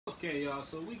Okay, y'all.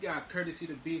 So we got Courtesy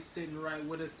the Beast sitting right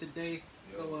with us today.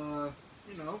 Yo. So,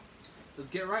 let's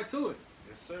get right to it.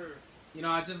 Yes, sir.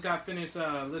 I just got finished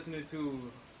listening to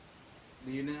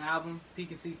the new album,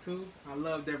 PKC 2. I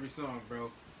loved every song,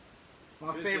 bro.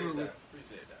 My favorite was.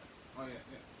 Appreciate that. Oh yeah,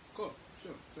 of course,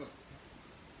 sure.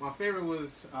 My favorite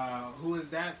was "Who Is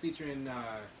That" featuring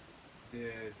Donati.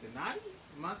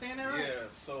 Am I saying that right? Yeah.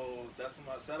 So that's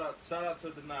my shout out to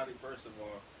Donati first of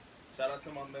all. Shout out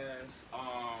to my man's.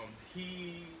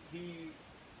 He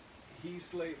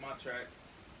slayed my track.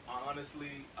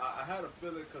 Honestly, I had a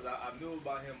feeling because I knew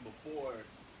about him before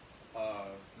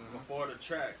before the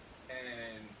track,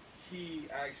 and he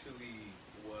actually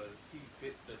he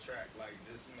fit the track. Like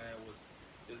this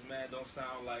man don't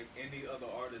sound like any other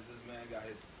artist. This man got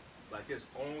his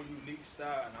own unique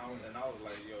style, and I was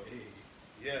like, yo,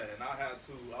 yeah, and I was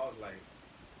like,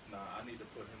 nah, I need to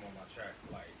put him on my track.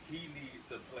 Like he need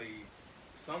to play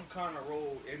some kind of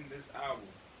role in this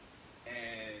album,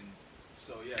 and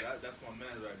so yeah, that's my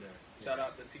man right there. Shout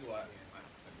out to Ty. Like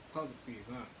puzzle piece,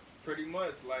 huh? Pretty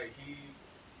much, like he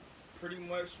pretty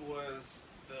much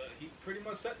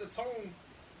set the tone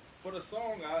for the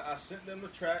song. I sent them the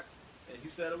track, and he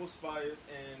said it was fired,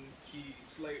 and he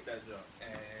slayed that jump.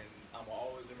 And I'ma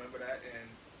always remember that and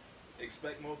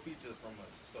expect more features from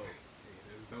us. So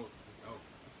it's dope.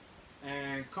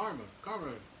 And Karma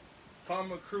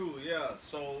Crew, yeah.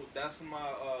 So that's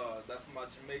my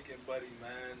Jamaican buddy,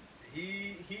 man.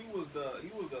 He was the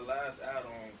last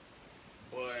add-on,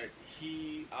 but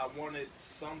I wanted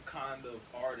some kind of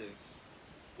artist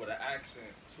with an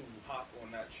accent to hop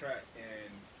on that track,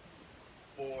 and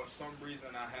for some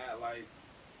reason I had like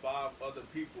 5 other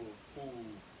people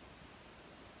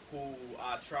who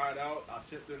I tried out. I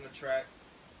sent them the track.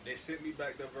 They sent me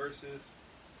back the verses,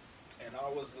 and I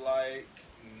was like,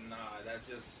 nah, that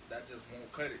just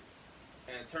won't cut it.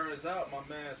 And it turns out my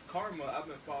man's Karma, I've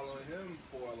been following him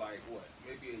for like what,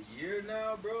 maybe a year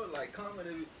now, bro. Like Karma,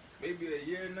 maybe a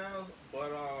year now,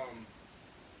 but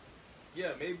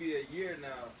yeah, maybe a year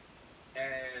now.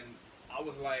 And I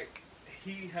was like,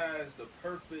 he has the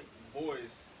perfect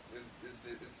voice.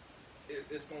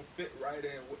 It's gonna fit right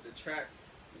in with the track,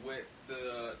 with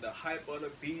the hype of the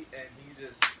beat, and he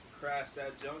just crashed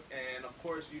that junk. And of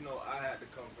course, I had to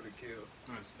come for the kill.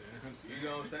 I understand. You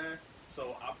know what I'm saying?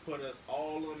 So I put us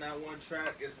all on that one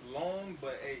track. It's long,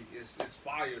 but hey, it's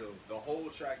fire though. The whole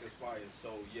track is fire.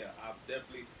 So yeah, that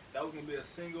was gonna be a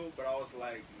single, but I was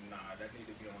like, nah, that need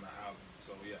to be on the album.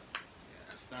 So yeah.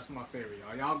 Yeah, that's my favorite,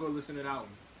 y'all. Y'all go listen to that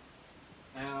one.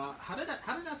 How did that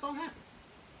song happen?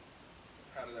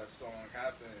 How did that song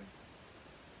happen?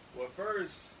 Well,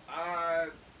 first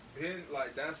I've been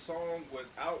like that song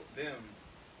without them,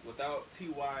 without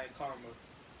Ty and Karma.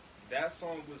 That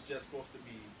song was just supposed to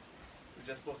be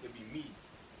me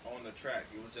on the track.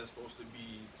 It was just supposed to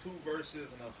be 2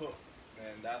 verses and a hook,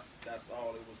 and that's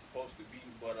all it was supposed to be.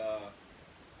 But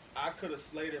I could have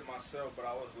slayed it myself, but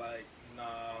I was like,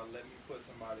 nah, let me put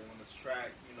somebody on this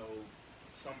track.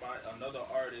 Another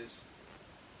artist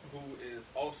who is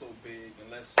also big,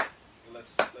 and let's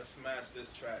smash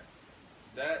this track.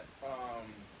 That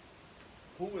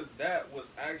Who Is That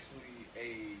was actually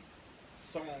a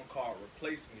song called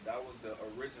Replace Me. That was the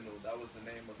original. That was the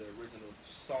name of the original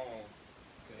song.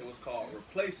 Okay. It was called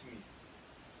Replace Me.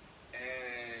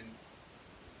 And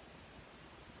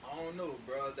I don't know,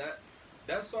 bro.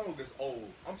 That song is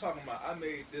old. I'm talking about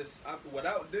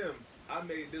without them, I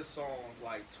made this song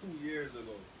like 2 years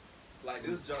ago. Like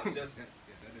this junk just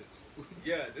that is old.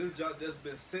 yeah, this junk just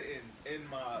been sitting in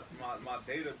my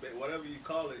database, whatever you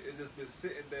call it. It's just been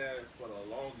sitting there for the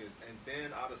longest. And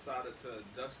then I decided to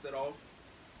dust it off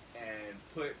and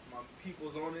put my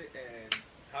peoples on it. And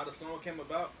how the song came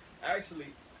about,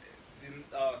 actually,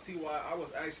 Ty, I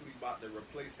was actually about to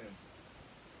replace him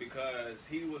because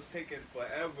he was taking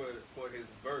forever for his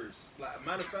verse. Like,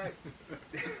 matter of fact,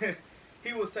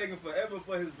 he was taking forever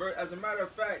for his verse. As a matter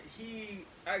of fact, he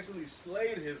actually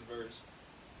slayed his verse.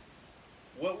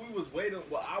 What I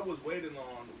was waiting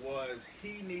on was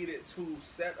he needed to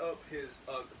set up his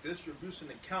distribution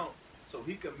account so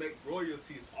he could make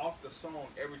royalties off the song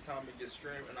every time it gets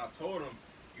streamed. And I told him,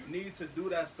 you need to do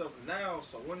that stuff now,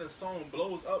 so when the song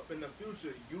blows up in the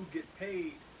future, you get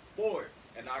paid for it.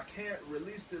 And I can't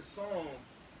release this song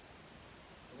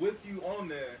with you on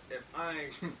there if I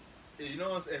ain't,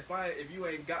 if you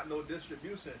ain't got no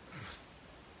distribution.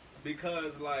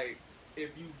 Because like,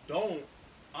 if you don't,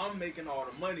 I'm making all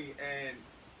the money, and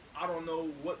I don't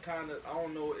know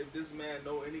if this man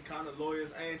know any kind of lawyers.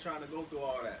 I ain't trying to go through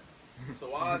all that.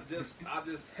 So I just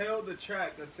held the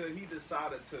track until he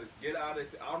decided to get out of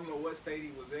it. I don't know what state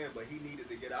he was in, but he needed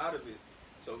to get out of it.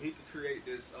 so he could create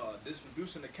this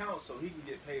distribution account so he can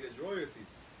get paid his royalties.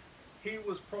 He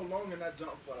was prolonging that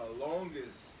jump for the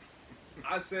longest.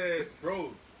 I said,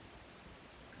 bro,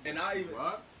 and I even,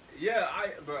 What? yeah,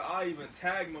 I even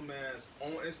tagged my man's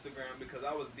on Instagram because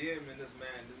I was DMing this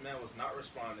man. This man was not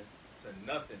responding to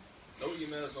nothing. No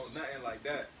emails, no nothing like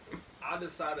that. I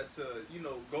decided to,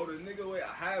 go the nigga way.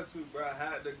 I had to, bro. I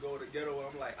had to go to ghetto.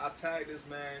 I'm like, I tagged this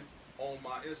man on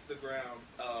my Instagram,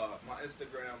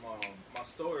 my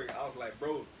story. I was like,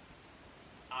 bro,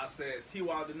 I said,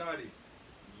 T.Y. Donati,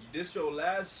 this your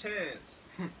last chance,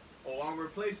 or I'm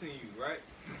replacing you, right?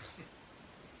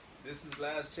 This is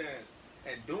last chance.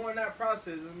 And during that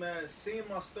process, this man seen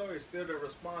my story, still didn't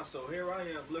respond. So here I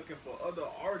am looking for other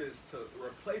artists to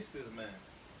replace this man.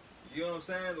 You know what I'm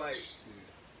saying? Like,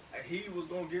 he was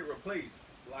gonna get replaced.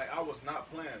 Like, I was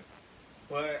not playing.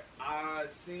 But I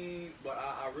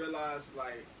realized,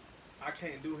 like, I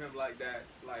can't do him like that.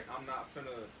 Like, I'm not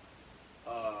finna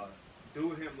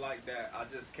do him like that. I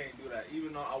just can't do that.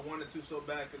 Even though I wanted to so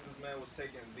bad, because this man was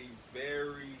taking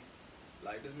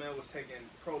this man was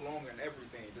prolonging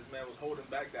everything. This man was holding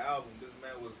back the album. This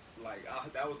man was like,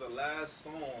 that was the last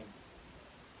song,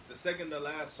 the second to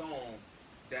last song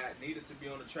that needed to be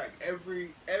on the track.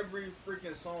 Every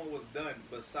freaking song was done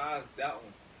besides that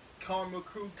one. Karma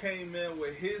Crew came in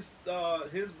with his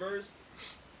verse.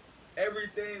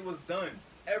 Everything was done.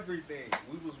 Everything.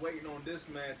 We was waiting on this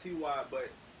man, T.Y., but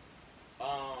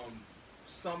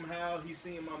somehow he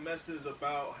seen my message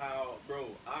about how, bro,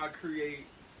 I create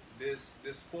this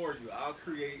for you. I'll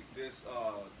create this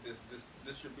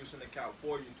distribution account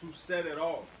for you to set it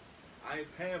off. I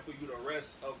ain't paying for you the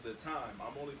rest of the time.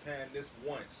 I'm only paying this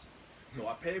once. So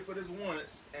I paid for this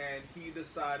once, and he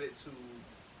decided to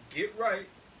get right.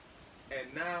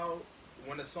 And now,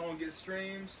 when the song gets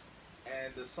streams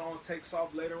and the song takes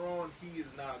off later on, he is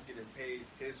now getting paid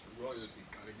his royalty.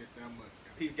 Gotta get that money.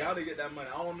 He gotta get that money.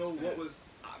 I don't know what was.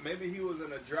 Maybe he was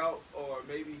in a drought, or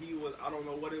maybe he was. I don't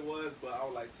know what it was, but I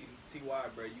was like, T.Y.,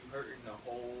 bro, you hurting the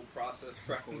whole process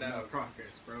right now.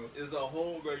 Progress, bro. It's a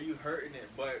whole, bro, you hurting it.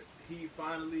 But he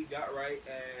finally got right,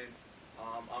 and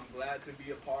I'm glad to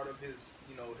be a part of his,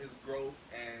 his growth.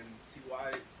 And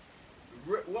T.Y.,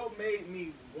 what made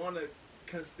me want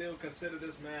to still consider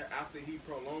this man after he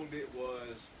prolonged it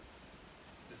was,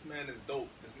 this man is dope.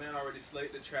 This man already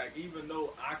slayed the track, even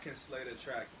though I can slay the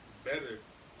track better.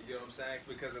 You know what I'm saying?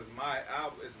 Because it's my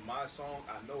album, it's my song.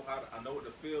 I know what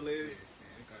the feel is.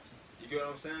 Yeah, got you. You get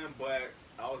what I'm saying? But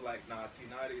I was like, nah,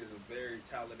 T90 is a very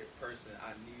talented person.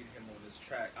 I need him on this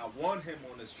track. I want him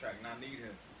on this track, not need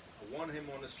him. I want him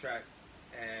on this track,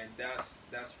 and that's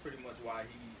pretty much why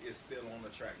he is still on the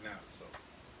track now. So,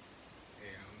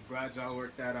 yeah, I'm glad y'all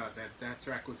worked that out. That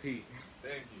track was heat.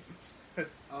 Thank you.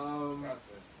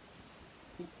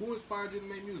 Who inspired you to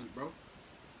make music, bro?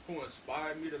 Who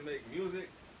inspired me to make music?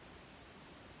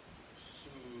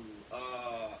 Shoot,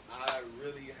 I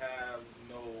really have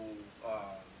no.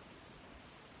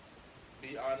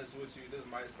 Be honest with you, this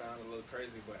might sound a little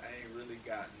crazy, but I ain't really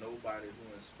got nobody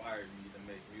who inspired me to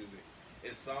make music.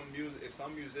 It's some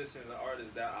musicians and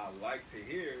artists that I like to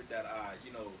hear, that I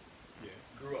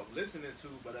grew up listening to.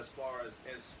 But as far as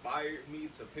inspired me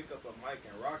to pick up a mic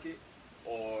and rock it,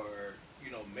 or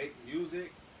make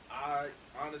music, I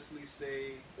honestly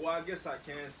say, well, I guess I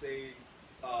can say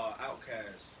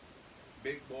Outkast,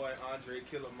 Big Boy, Andre,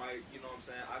 Killer Mike. You know what I'm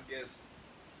saying? I guess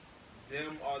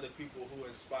them are the people who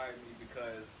inspired me,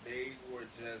 because they were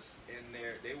just in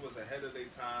there. They was ahead of their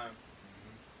time.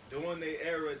 During their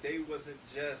era, they wasn't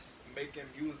just making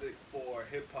music for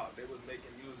hip hop. They was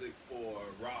making music for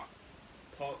rock,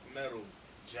 punk, metal,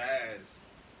 jazz.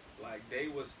 Like, they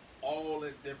was all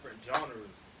in different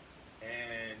genres,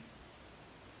 and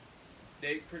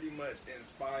they pretty much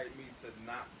inspired me to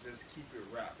not just keep it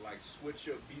rap. Like, switch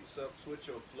your beats up, switch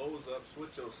your flows up,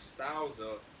 switch your styles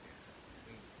up.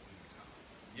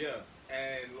 Yeah,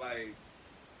 and like,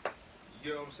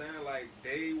 you know what I'm saying? Like,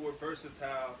 they were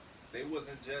versatile. They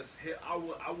wasn't just hit. I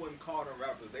wouldn't call them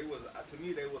rappers. They was, to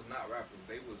me, they was not rappers.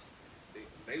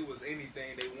 They was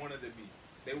anything they wanted to be.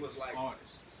 They was like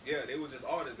artists. Yeah, they were just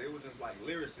artists. They were just like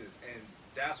lyricists, and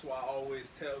that's why I always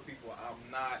tell people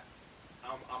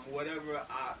I'm whatever.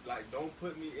 I like. Don't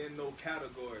put me in no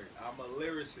category. I'm a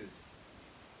lyricist.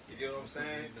 You get what I'm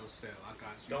saying? No cell. I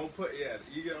got you. Don't put,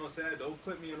 you get what I'm saying? Don't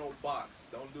put me in no box.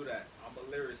 Don't do that. I'm a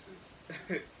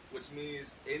lyricist. Which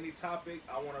means any topic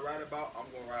I want to write about, I'm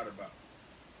going to write about.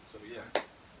 So, yeah.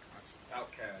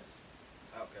 Outkast.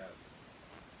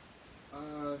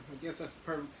 I guess that's a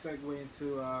perfect segue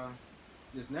into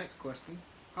this next question.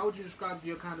 How would you describe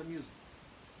your kind of music?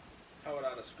 How would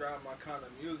I describe my kind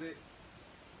of music?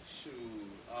 Shoot.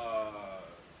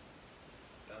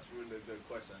 That's really a good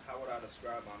question. How would I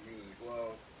describe my music?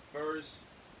 Well, first,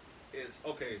 it's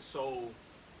okay. So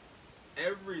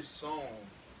every song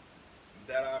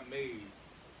that I made,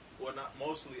 well, not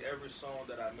mostly every song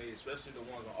that I made, especially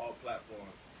the ones on all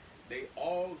platforms, they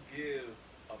all give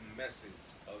a message,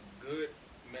 a good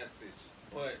message.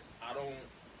 But I don't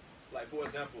like, for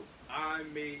example, I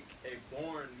make a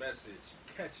boring message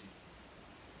catchy.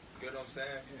 You know what I'm saying?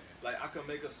 Yeah. Like I could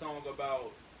make a song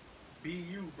about be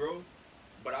you, bro,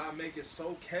 but I make it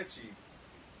so catchy.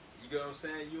 You get what I'm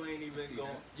saying? You ain't even going.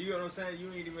 You get what I'm saying?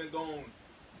 You ain't even going.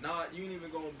 Not you ain't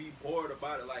even gonna be bored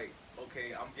about it. Like,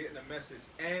 okay, I'm getting a message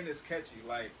and it's catchy.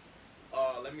 Like,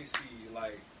 let me see.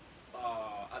 Like,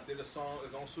 I did a song.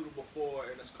 It's on Suitable 4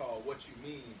 and it's called "What You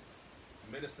Mean."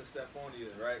 Minister Stephonia,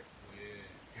 right?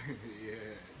 Yeah. Yeah.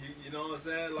 You know what I'm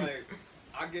saying? Like,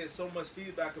 I get so much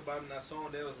feedback about it in that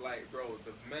song. That was like, bro,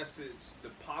 the message, the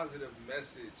positive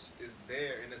message is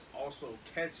there, and it's also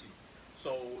catchy.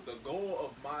 So the goal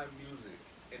of my music,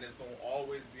 and it's gonna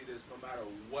always be this, no matter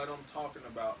what I'm talking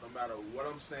about, no matter what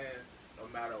I'm saying, no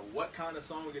matter what kind of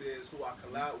song it is, who I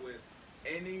collab with,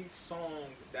 any song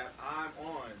that I'm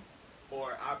on,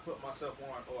 or I put myself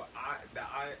on, or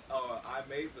I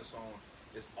made the song,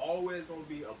 it's always gonna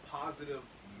be a positive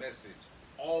message.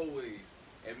 Always.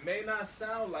 It may not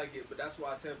sound like it, but that's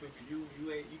why I tell people you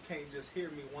can't just hear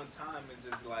me one time and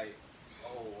just like,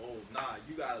 oh nah,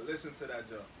 you gotta listen to that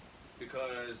jump.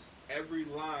 Because every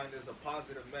line is a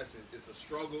positive message. It's a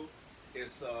struggle.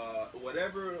 It's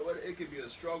whatever. It could be a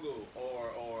struggle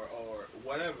or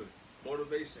whatever.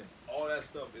 Motivation. All that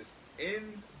stuff is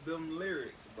in them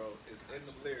lyrics, bro. It's in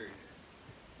the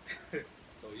lyrics.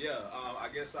 So yeah, I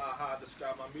guess how I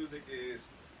describe my music is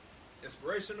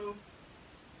inspirational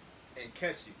and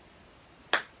catchy.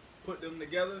 Put them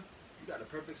together, you got a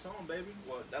perfect song, baby.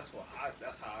 Well, that's how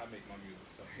I make my music.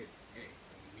 So Hey,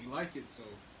 we like it, so.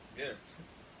 yeah.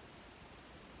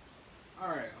 All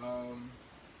right.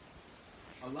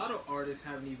 A lot of artists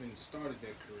haven't even started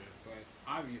their career, but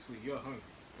obviously you're hungry.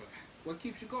 But what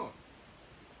keeps you going?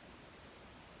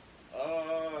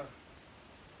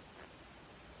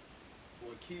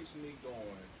 What keeps me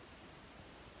going?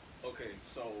 Okay,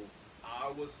 so I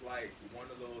was like one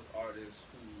of those artists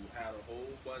who had a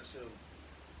whole bunch of.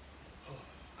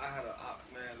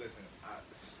 Man, listen.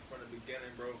 From the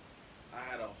beginning, bro, I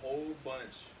had a whole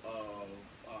bunch of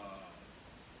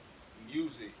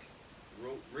music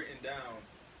written down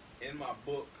in my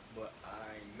book, but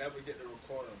I never get to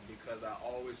record them because I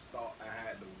always thought I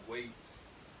had to wait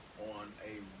on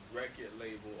a record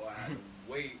label, or I had to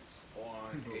wait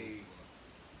on a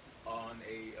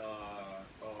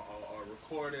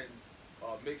recording,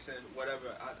 mixing,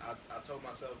 whatever. I told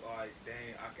myself, like,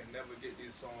 dang, I can never get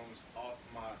these songs off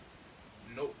my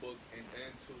notebook and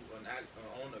into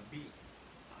on a beat.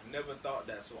 I never thought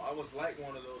that. So I was like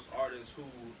one of those artists who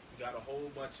got a whole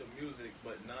bunch of music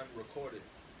but none recorded.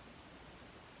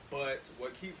 But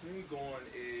what keeps me going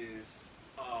is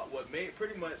what made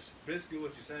pretty much basically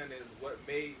what you're saying is what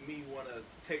made me want to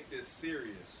take this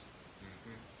serious.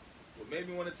 What made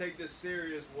me want to take this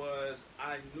serious was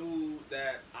I knew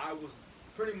that I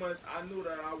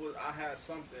had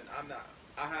something.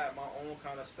 I had my own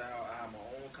kind of style, I had my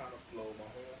own kind of flow,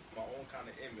 my own kind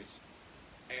of image,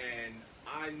 and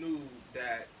I knew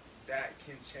that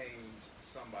can change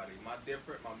somebody. My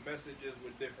messages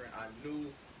were different. I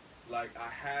knew like I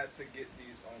had to get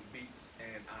these on beats,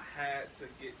 and I had to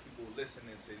get people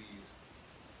listening to these.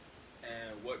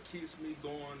 And what keeps me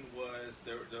going was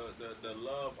the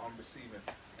love I'm receiving.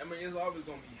 I mean, it's always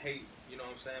gonna be hate, you know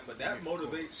what I'm saying? But that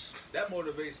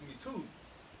motivates me too.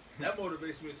 That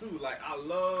motivates me too. Like, I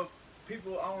love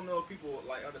people. I don't know if people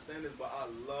like understand this, but I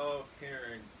love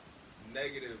hearing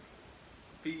negative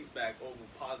feedback over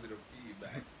positive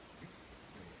feedback.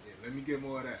 Yeah, let me get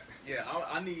more of that. Yeah,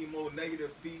 I need more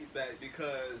negative feedback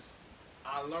because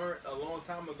I learned a long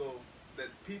time ago that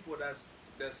people that's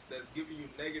giving you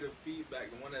negative feedback,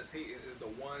 the one that's hating, is the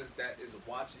ones that is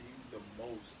watching you the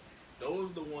most.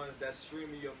 Those are the ones that's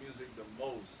streaming your music the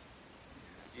most.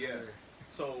 Yes, yeah. sir.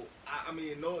 So I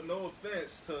mean, no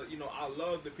offense to, I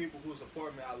love the people who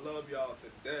support me. I love y'all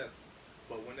to death.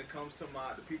 But when it comes to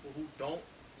the people who don't,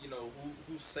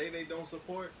 who say they don't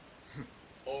support,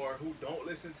 or who don't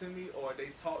listen to me, or they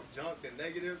talk junk and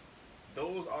negative,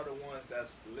 those are the ones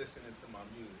that's listening to my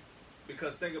music.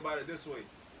 Because think about it this way.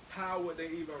 How would they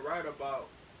even write about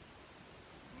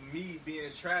me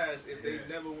being trash if they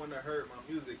never want to hurt my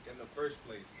music in the first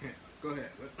place? Yeah. Go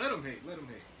ahead. Let them hate. Let them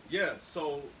hate. Yeah.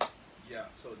 So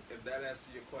if that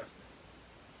answers your question.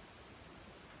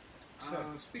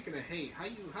 Speaking of hate, how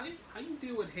you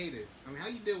deal with haters? I mean, how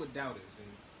you deal with doubters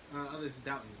and others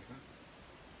doubting you? Huh?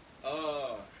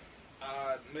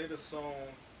 made a song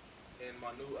in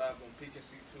my new album Peak and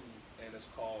C2, and it's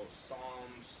called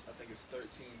Psalms. I think it's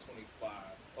 13:25.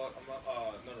 Oh,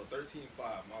 no, 13:5.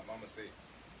 My mistake.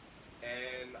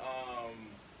 And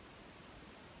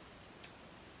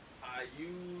I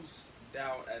use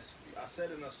doubt as I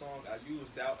said in the song. I use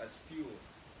doubt as fuel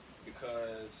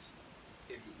because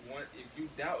if you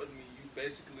doubted me,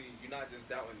 you're not just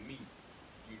doubting me.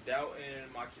 You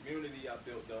doubting my community I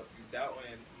built up. You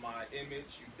doubting my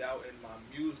image. You doubting my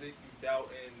music. You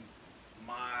doubting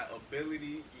my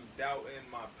ability. You doubting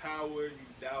my power. You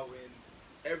doubting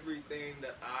everything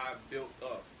that I built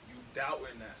up. You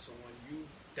doubting that. So when you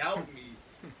doubt me,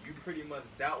 you pretty much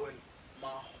doubting my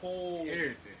whole.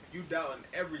 Everything. You doubting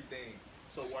everything.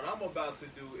 So what I'm about to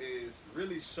do is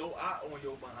really show out on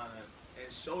your behind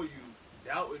and show you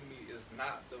doubting me is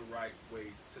not the right way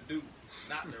to do.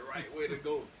 Not the right way to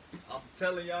go. I'm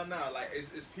telling y'all now, like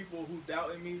it's people who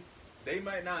doubting me. They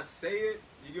might not say it,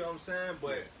 you get what I'm saying?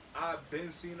 But I've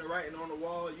been seeing the writing on the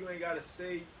wall. You ain't gotta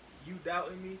say you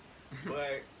doubting me,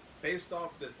 but based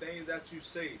off the things that you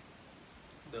say,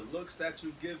 the looks that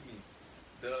you give me,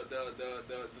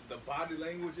 the body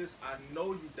languages, I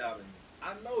know you doubting me.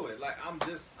 I know it. Like I'ma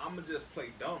just play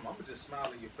dumb. I'ma just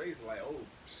smile in your face like, oh,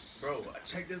 bro,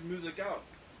 check this music out.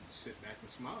 Sit back and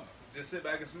smile. Just sit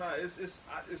back and smile. It's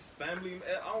family.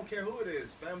 I don't care who it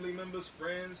is. Family members,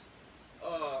 friends,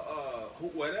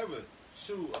 whatever.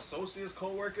 Shoot, associates,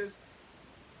 co-workers.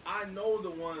 I know the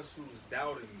ones who's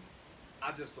doubting me.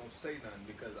 I just don't say nothing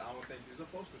because I don't think you're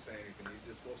supposed to say anything.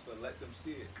 You're just supposed to let them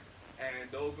see it.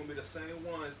 And those gonna be the same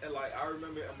ones. And like I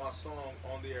remember in my song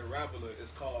on the Unraveler,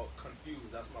 it's called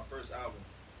Confused. That's my first album.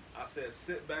 I said,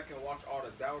 sit back and watch all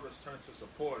the doubters turn to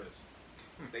supporters.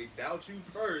 They doubt you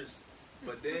first,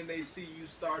 but then they see you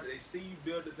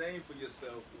build a name for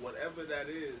yourself, whatever that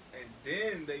is, and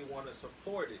then they want to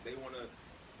support it. They want to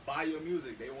buy your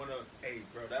music. They want to, hey,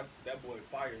 bro, that boy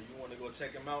fire. You want to go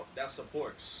check him out? That's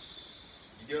support.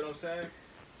 You get what I'm saying?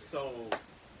 So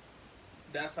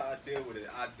that's how I deal with it.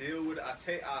 I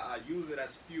use it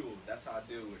as fuel. That's how I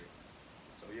deal with it.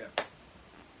 So yeah.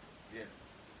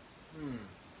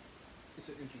 It's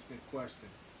an interesting question.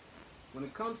 When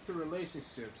it comes to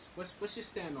relationships, what's your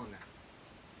stand on that?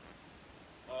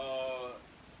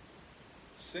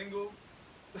 Single.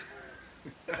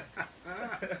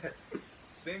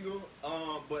 Single.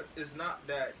 But it's not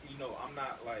that, I'm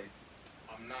not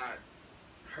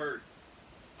hurt.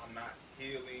 I'm not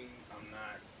healing. I'm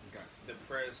not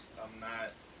depressed. I'm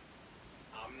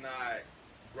not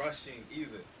rushing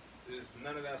either. There's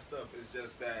none of that stuff. It's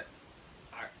just that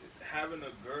having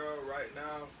a girl right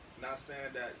now. Not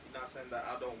saying that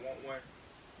I don't want one.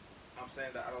 I'm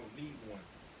saying that I don't need one.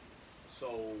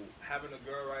 So having a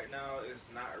girl right now is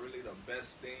not really the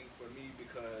best thing for me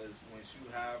because once you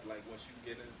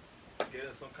get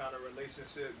in some kind of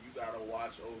relationship, you gotta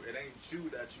watch over. It ain't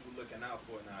you that you looking out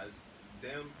for now. It's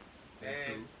them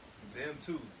and them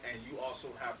too. And you also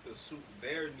have to suit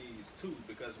their needs too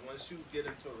because once you get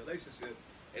into a relationship,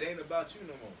 it ain't about you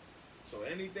no more. So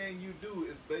anything you do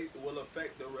will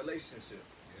affect the relationship.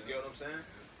 You get what I'm saying?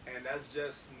 Yeah. And that's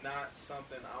just not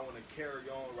something I want to carry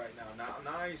on right now. Now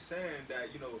I ain't saying that,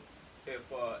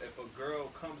 if a girl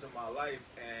comes in my life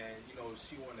and,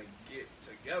 she want to get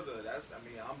together,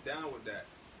 I'm down with that.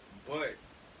 But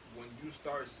when you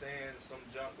start saying some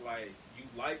junk like you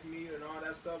like me and all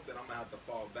that stuff, then I'm going to have to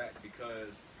fall back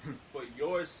because for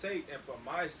your sake and for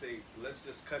my sake, let's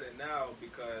just cut it now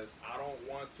because I don't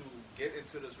want to get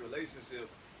into this relationship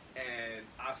and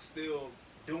I still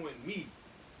doing me.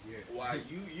 Yeah. Why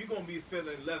you gonna be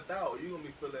feeling left out, or you gonna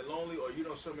be feeling lonely, or you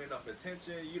don't show me enough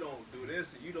attention, you don't do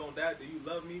this, and you don't that, do you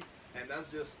love me? And that's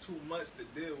just too much to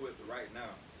deal with right now.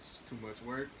 It's just too much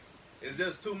work. It's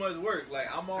just too much work. Like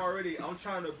I'm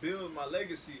trying to build my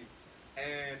legacy,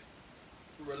 and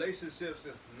relationships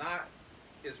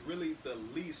is really the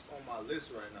least on my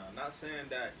list right now. Not saying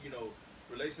that,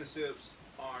 relationships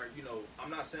are,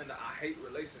 I'm not saying that I hate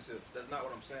relationships. That's not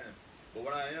what I'm saying. But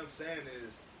what I am saying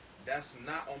is, that's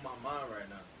not on my mind right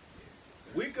now.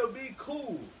 Yeah. We could be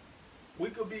cool.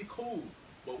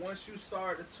 But once you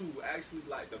start to actually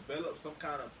develop some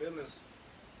kind of feelings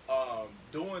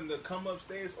doing the come up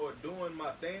stage or doing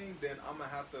my thing, then I'm gonna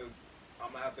have to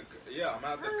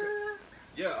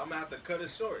cut it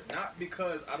short. Not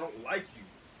because I don't like you.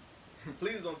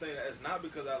 Please don't think that it's not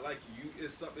because I like you.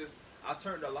 I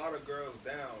turned a lot of girls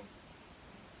down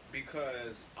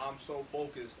because I'm so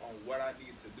focused on what I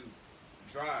need to do.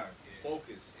 Drive,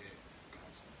 focus.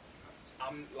 Yeah.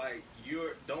 I'm like,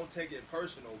 don't take it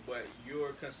personal, but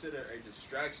you're considered a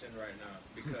distraction right now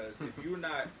because if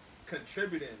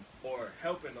contributing or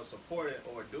helping or supporting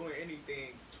or doing anything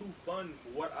to fund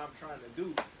what I'm trying to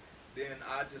do, then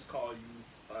I just call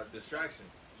you a distraction.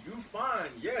 You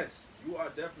fine, yes, you are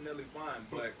definitely fine,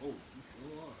 but you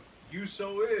sure are. you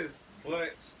so is,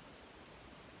 but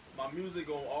my music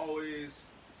gonna always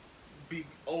be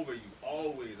over you,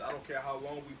 always. I don't care how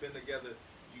long we've been together.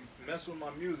 You mess with my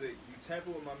music, you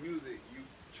tamper with my music, you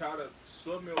try to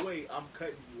sub me away, I'm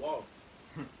cutting you off.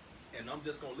 And I'm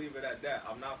just gonna leave it at that.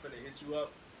 I'm not finna hit you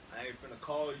up. I ain't finna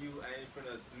call you. I ain't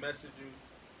finna message you.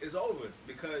 It's over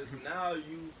because now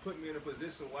you put me in a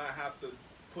position where I have to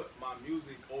put my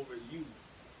music over you,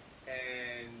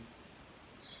 and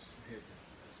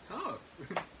It's tough.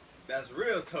 that's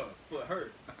real tough for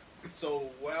her. So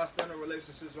where I stand in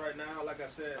relationships right now, like I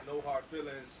said, no hard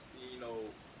feelings. You know,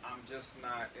 I'm just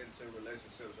not into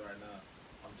relationships right now.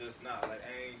 I'm just not. Like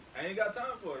I ain't got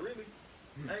time for it. Really,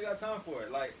 I ain't got time for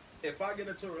it. Like if I get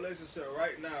into a relationship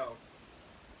right now,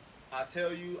 I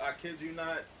tell you, I kid you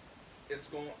not,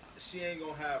 she ain't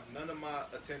gonna have none of my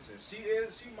attention. She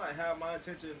might have my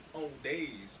attention on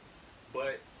days,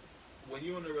 but when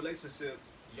you're in a relationship,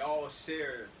 y'all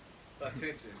share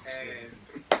attention,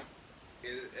 and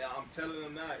I'm telling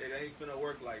them now, it ain't finna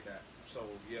work like that. So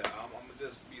yeah, I'm gonna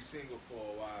just be single for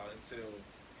a while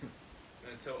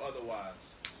until otherwise.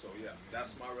 So yeah,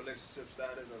 that's my relationship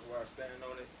status. That's where I stand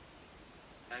on it.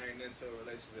 I ain't into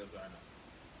relationships right now.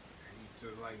 You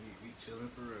just like we chilling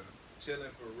for real.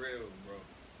 Chilling for real, bro.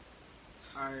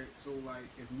 Alright, so like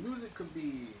if music could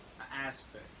be an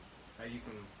aspect that you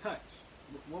can touch,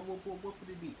 what would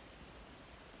it be?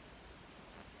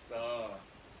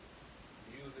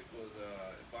 Music was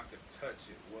if I could touch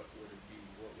it, what would it be?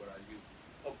 What would I use?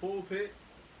 A pulpit,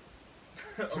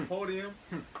 a podium,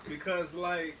 because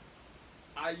like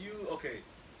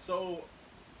so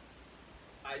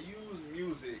I use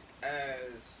music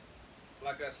as,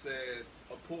 like I said,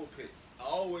 a pulpit. I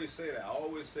always say that. I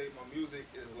always say my music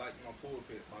is like my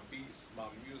pulpit. My beats, my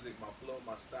music, my flow,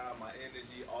 my style, my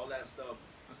energy, all that stuff.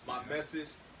 My message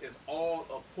is all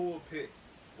a pulpit.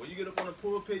 When you get up on a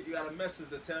pulpit, you got a message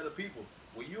to tell the people.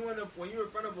 When you're in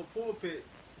front of a pulpit,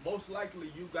 most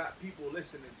likely you got people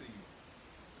listening to you.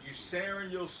 You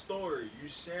sharing your story. You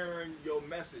sharing your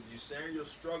message. You sharing your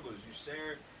struggles. You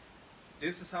sharing.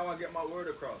 This is how I get my word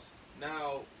across.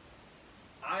 Now,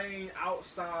 I ain't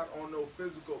outside on no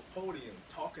physical podium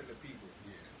talking to people.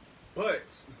 Yeah. But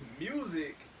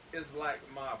music is like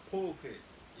my pulpit.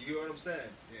 You get what I'm saying?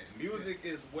 Yeah. Music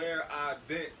is where I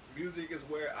vent. Music is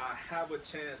where I have a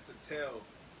chance to tell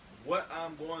what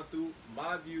I'm going through,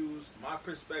 my views, my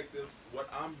perspectives, what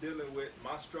I'm dealing with,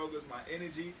 my struggles, my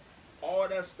energy. All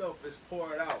that stuff is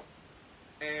poured out.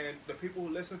 And the people who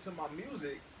listen to my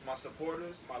music, my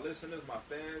supporters, my listeners, my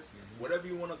fans, whatever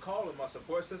you want to call them, my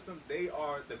support system, they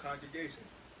are the congregation.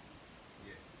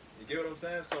 Yeah. You get what I'm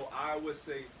saying? So I would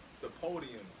say the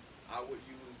podium.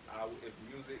 If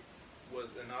music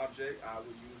was an object, I would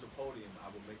use a podium. I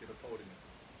would make it a podium.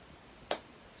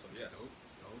 So yeah. Dope.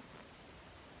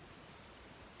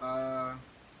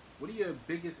 What are your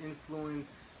biggest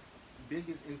influences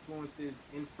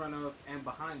in front of and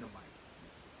behind the mic?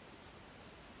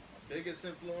 Biggest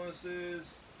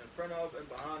influences in front of and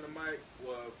behind the mic.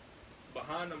 Well,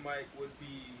 behind the mic would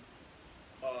be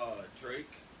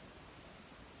Drake,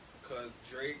 because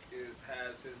Drake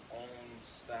has his own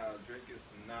style. Drake is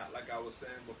not, like I was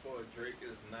saying before, Drake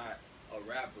is not a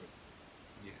rapper.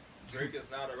 Yeah. Drake is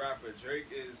not a rapper.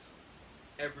 Drake is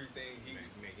everything. He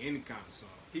make any kind of song.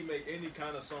 He make any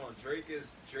kind of song. Drake.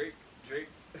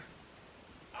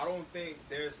 I don't think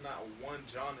there's not one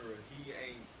genre he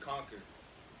ain't conquered.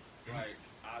 Like,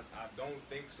 I don't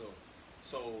think so.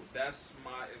 So that's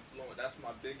my influence. That's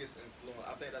my biggest influence.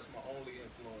 I think that's my only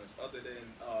influence other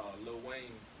than Lil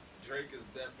Wayne. Drake is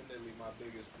definitely my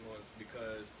biggest influence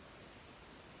because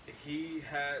he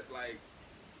has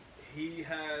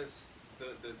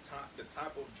the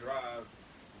type of drive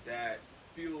that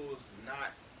fuels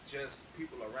not just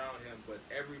people around him, but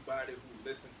everybody who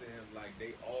listen to him. Like,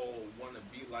 they all want to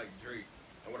be like Drake.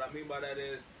 And what I mean by that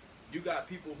is, you got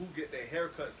people who get their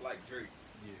haircuts like Drake.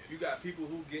 Yeah. You got people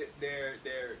who get their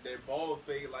bald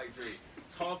fade like Drake,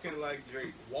 talking like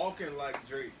Drake, walking like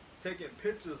Drake, taking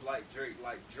pictures like Drake.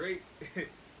 Like, Drake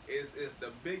is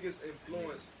the biggest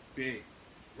influence. Big.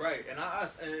 Right. And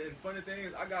and funny thing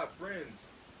is, I got friends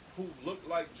who look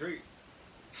like Drake.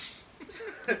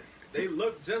 They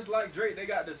look just like Drake. They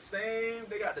got the same,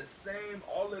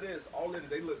 all of this.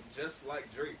 They look just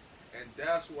like Drake. And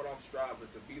that's what I'm striving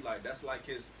to be like. That's like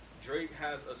Drake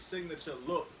has a signature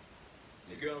look.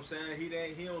 You get what I'm saying?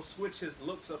 He don't switch his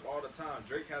looks up all the time.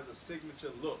 Drake has a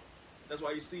signature look. That's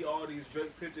why you see all these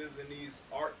Drake pictures and these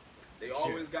art They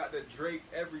always got the Drake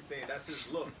everything. That's his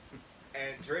look.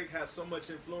 And Drake has so much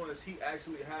influence. He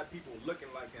actually had people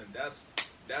looking like him. That's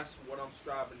what I'm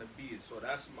striving to be. So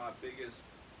that's my biggest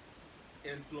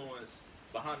influence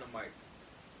behind the mic.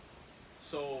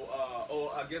 So,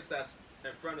 I guess that's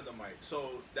in front of the mic.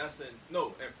 So that's in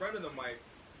front of the mic.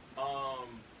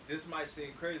 This might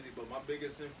seem crazy, but my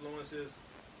biggest influences,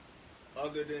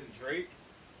 other than Drake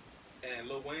and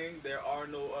Lil Wayne, there are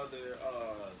no other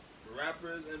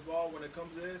rappers involved when it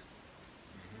comes to this.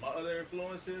 My other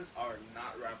influences are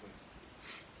not rappers.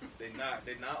 They're not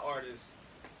artists.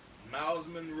 Miles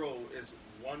Monroe is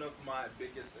one of my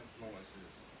biggest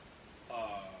influences.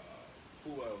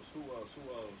 Who else?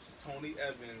 Tony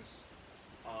Evans.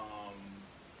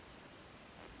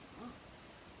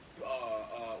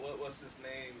 What's his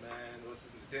name, man?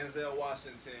 Denzel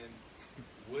Washington,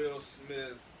 Will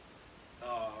Smith,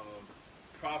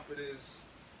 Prophetess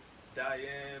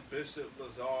Diane, Bishop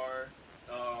Lazar,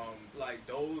 like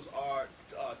those are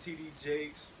T.D.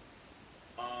 Jakes.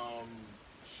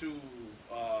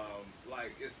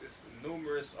 Like it's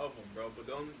numerous of them, bro. But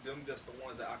them just the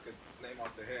ones that I could name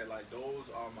off the head. Like those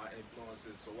are my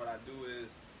influences. So what I do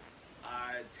is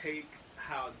I take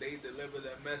how they deliver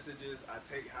their messages. I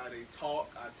take how they talk.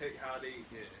 I take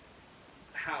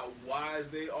how wise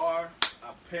they are.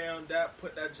 I pound that,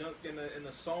 put that junk in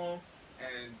a song,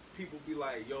 and people be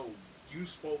like, "Yo, you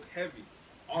spoke heavy."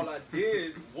 All I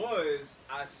did was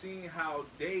I seen how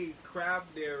they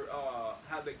craft their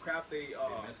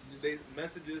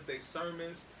messages, their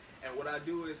sermons, and what I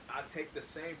do is I take the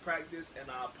same practice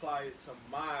and I apply it to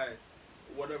my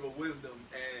whatever wisdom,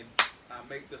 and I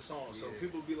make the song. So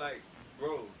people be like,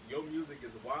 "Bro, your music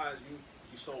is wise.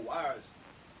 You so wise."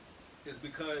 It's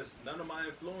because none of my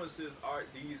influences are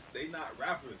these. They not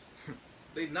rappers.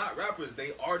 They not rappers.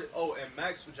 They are. Oh, and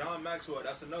John Maxwell.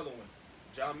 That's another one.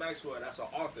 John Maxwell, that's an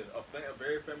author, a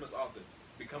very famous author.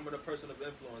 Becoming a person of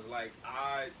influence. Like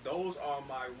those are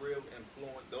my real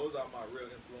influence. Those are my real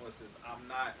influences. I'm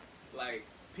not like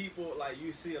people like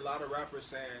you see a lot of rappers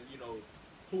saying,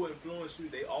 who influenced you.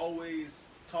 They always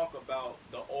talk about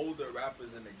the older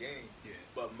rappers in the game. Yeah.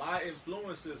 But my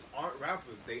influences aren't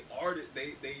rappers. They authors.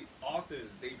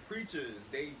 They preachers.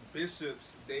 They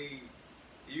bishops. You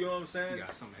know what I'm saying? You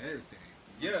got some of everything.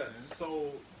 Yeah.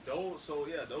 So those are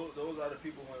the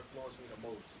people who influence me the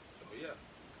most. So yeah.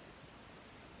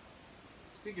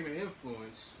 Speaking of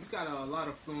influence, you got a lot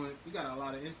of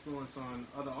influence on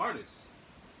other artists,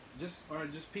 just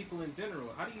people in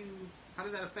general. How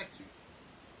does that affect you?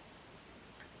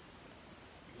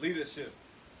 Leadership.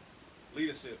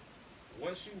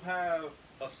 Once you have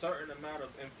a certain amount of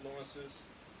influence,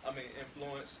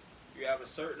 you have a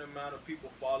certain amount of people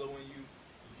following you.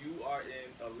 You are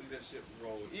in a leadership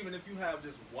role. Even if you have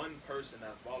just one person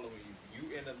that's following you,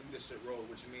 you in a leadership role,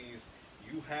 which means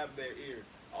you have their ear.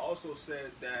 I also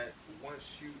said that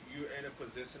once you're in a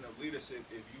position of leadership,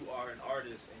 if you are an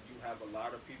artist and you have a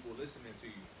lot of people listening to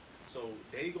you, so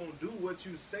they gonna do what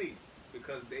you say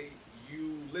because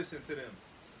you listen to them.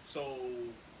 So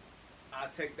I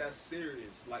take that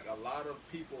serious. Like a lot of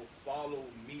people follow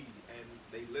me and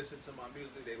they listen to my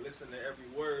music, they listen to every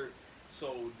word.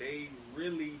 So they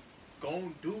really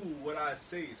gon' do what I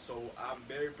say. So I'm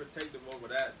very protective over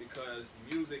that because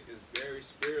music is very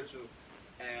spiritual,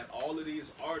 and all of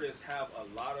these artists have a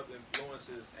lot of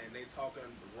influences, and they talking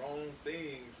the wrong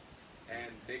things,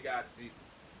 and they got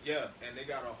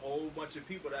a whole bunch of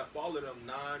people that follow them,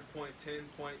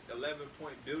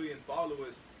 9.10.11 billion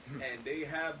followers, and they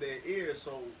have their ear.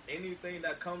 So anything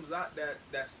that comes out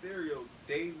that stereo,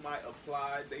 they might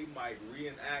apply, they might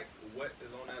reenact what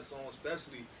is on that song,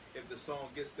 especially if the song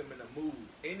gets them in a mood,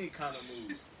 any kind of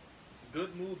mood,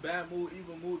 good mood, bad mood,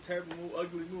 evil mood, terrible mood,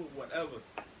 ugly mood, whatever.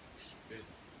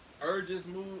 Urges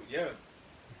mood, yeah.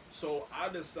 So I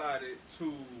decided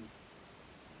to.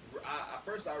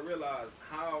 First I realized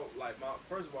how my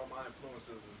influences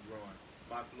is growing.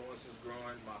 My influence is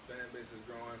growing, my fan base is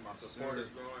growing, my support is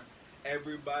growing.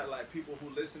 Everybody, like people who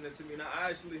listening to me now. I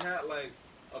actually had like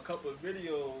a couple of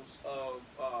videos of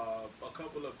a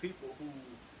couple of people who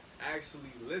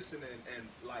actually listening, and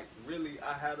like really,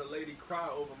 I had a lady cry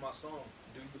over my song.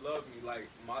 Do you love me? Like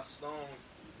my songs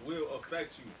will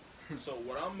affect you. So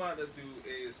what I'm about to do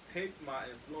is take my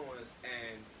influence,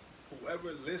 and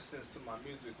whoever listens to my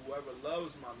music, whoever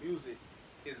loves my music,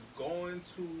 is going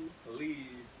to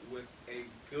leave with a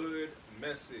good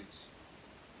message.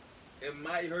 It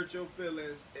might hurt your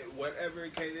feelings, whatever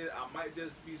it can is. I might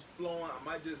just be flowing, I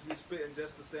might just be spitting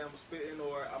just to say I'm spitting,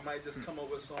 or I might just come up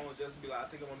with songs just to be like, I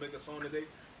think I'm gonna make a song today.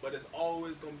 But it's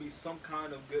always gonna be some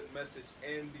kind of good message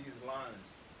in these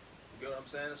lines. You get what I'm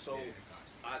saying?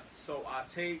 So I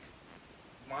take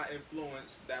my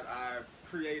influence that I've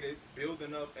created,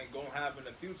 building up, and gonna have in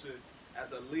the future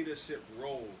as a leadership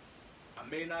role. I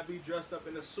may not be dressed up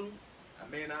in a suit. I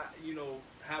may not,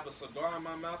 have a cigar in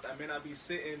my mouth. I may not be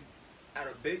sitting at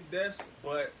a big desk,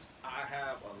 but I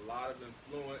have a lot of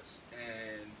influence,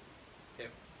 and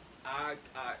if I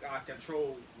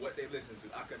control what they listen to.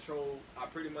 I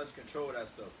pretty much control that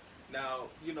stuff. Now,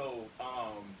 you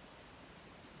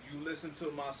listen to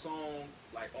my song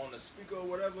like on the speaker or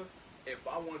whatever. If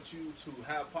I want you to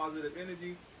have positive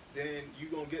energy, then you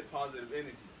gonna get positive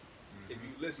energy if you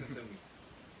listen to me.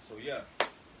 So yeah.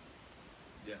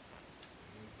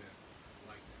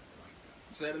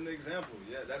 Set an example.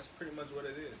 Yeah, that's pretty much what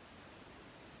it is.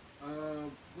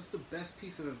 What's the best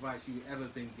piece of advice you've ever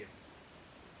been given?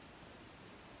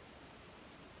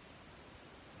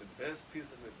 The best piece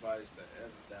of advice that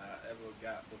I ever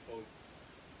got before.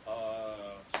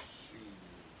 Shoot.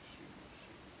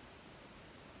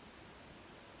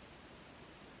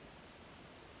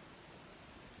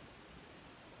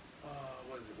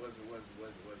 Was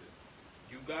it?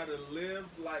 You gotta live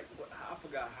like I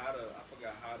forgot how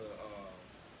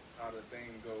the thing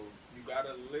go. You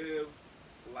gotta live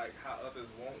like how others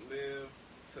won't live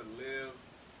to live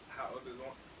how others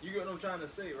won't. You get what I'm trying to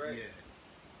say, right? Yeah.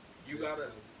 You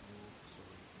gotta.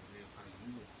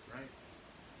 Right.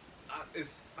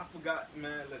 I forgot,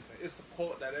 man. Listen, it's a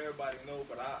quote that everybody know,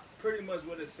 but pretty much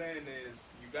what it's saying is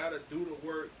you gotta do the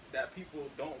work that people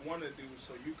don't want to do,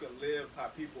 so you can live how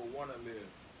people want to live.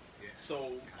 Yeah.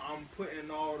 So I'm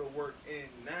putting all the work in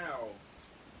now.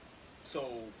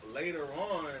 So later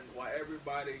on, while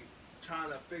everybody trying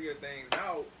to figure things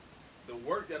out, the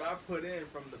work that I put in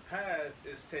from the past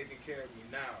is taking care of me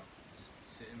now.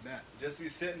 Just sitting back. Just be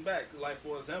sitting back. Like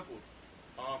for example,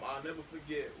 I'll never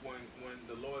forget when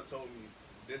the Lord told me,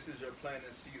 this is your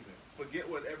planting season. Forget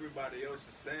what everybody else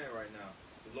is saying right now.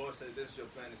 The Lord said this is your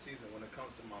planting season when it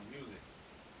comes to my music.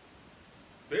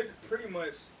 Pretty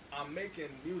much, I'm making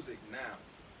music now,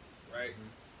 right?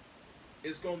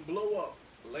 It's going to blow up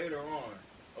later on,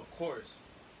 of course.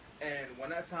 And when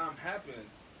that time happened,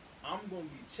 I'm going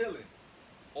to be chilling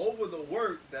over the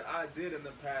work that I did in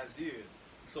the past years.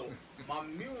 So my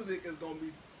music is going to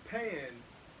be paying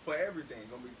for everything,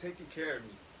 going to be taking care of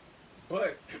me.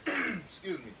 But,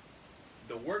 excuse me,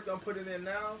 the work I'm putting in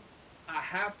now, I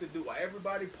have to do. While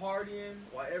everybody partying,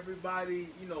 while everybody,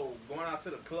 going out to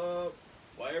the club,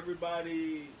 while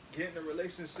everybody getting in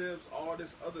relationships, all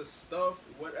this other stuff,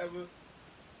 whatever,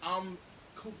 I'm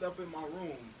cooped up in my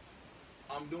room.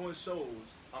 I'm doing shows.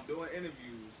 I'm doing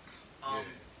interviews. I'm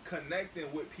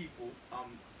connecting with people.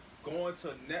 I'm going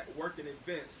to networking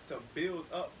events to build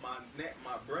up my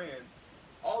brand.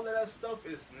 All of that stuff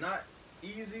is not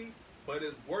easy, but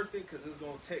it's worth it because it's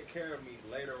going to take care of me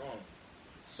later on.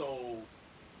 So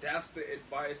that's the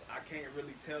advice. I can't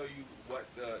really tell you what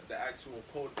the actual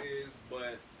quote is,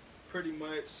 but pretty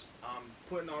much I'm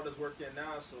putting all this work in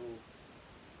now, so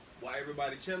while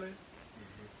everybody chilling,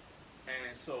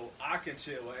 and so I can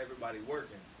chill while everybody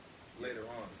working later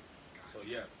on. So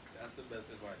yeah, that's the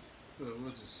best advice.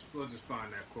 We'll just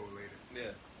find that quote later.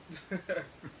 Yeah. I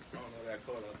don't know that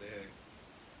quote out there.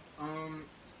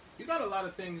 You got a lot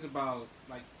of things about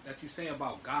that you say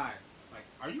about God. Like,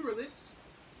 are you religious?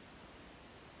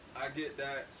 I get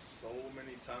that so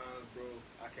many times, bro.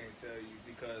 I can't tell you,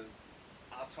 because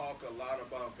I talk a lot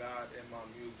about God in my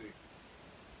music.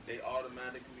 They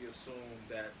automatically assume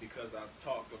that because I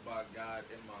talk about God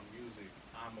in my music,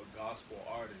 I'm a gospel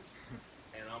artist.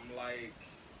 And I'm like,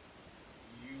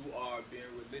 you are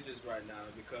being religious right now,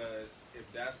 because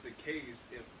if that's the case,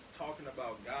 if talking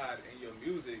about God in your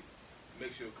music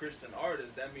makes you a Christian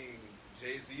artist, that means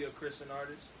Jay-Z a Christian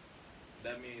artist.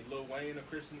 That means Lil Wayne a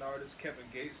Christian artist, Kevin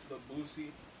Gates, Lil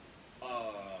Boosie,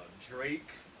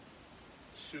 Drake,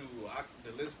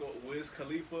 the list goes, Wiz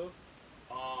Khalifa,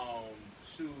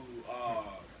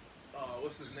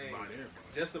 what's his name?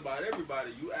 Just about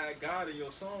everybody. You add God in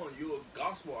your song, you a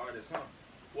gospel artist, huh?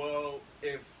 Well,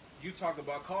 if you talk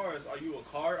about cars, are you a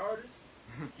car artist?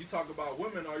 You talk about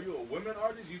women, are you a women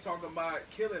artist? You talk about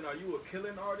killing, are you a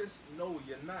killing artist? No,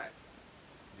 you're not.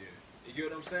 Yeah. You get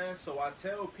what I'm saying? So I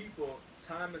tell people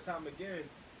time and time again,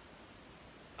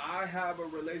 I have a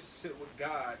relationship with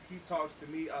God. He talks to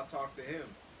me, I talk to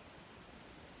him.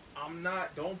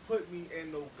 Don't put me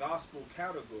in no gospel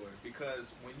category,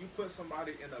 because when you put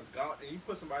somebody in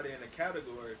a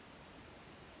category,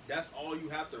 that's all you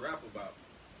have to rap about.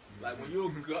 Like when you're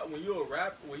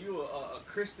a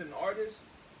Christian artist,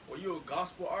 or you're a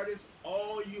gospel artist,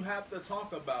 all you have to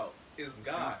talk about is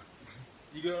God.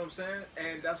 You get what I'm saying?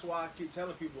 And that's why I keep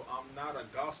telling people I'm not a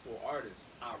gospel artist.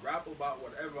 I rap about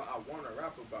whatever I want to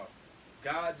rap about.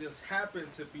 God just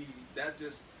happened to be that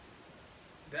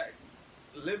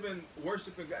living,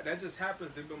 worshiping God, that just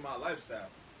happens to be my lifestyle.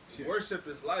 Shit. Worship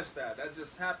is lifestyle. That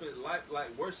just happens.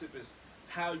 Like worship is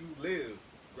how you live,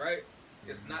 right?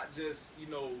 It's not just, you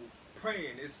know,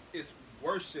 praying. It's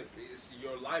worship. It's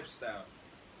your lifestyle.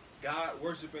 God,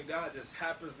 worshiping God just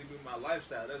happens to be my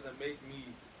lifestyle. It doesn't make me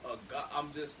a God.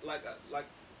 I'm just like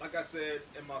I said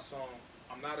in my song.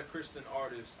 I'm not a Christian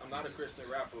artist. I'm not a Christian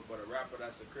rapper, but a rapper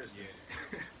that's a Christian.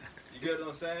 Yeah. You get what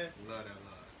I'm saying? Love that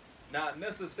love. Not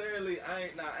necessarily. I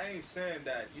ain't saying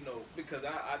that, you know, because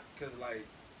because like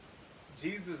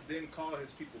Jesus didn't call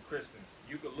his people Christians.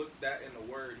 You could look that in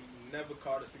the word. He never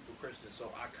called his people Christians.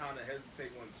 So I kind of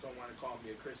hesitate when someone calls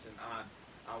me a Christian.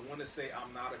 I want to say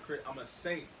I'm a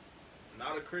saint,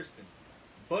 not a Christian.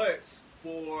 But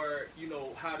for, you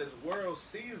know, how this world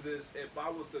sees this, if I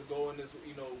was to go in this,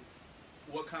 you know,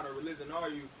 what kind of religion are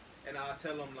you? And I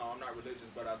tell them, no, I'm not religious,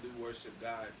 but I do worship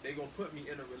God. They gonna put me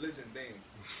in a religion thing.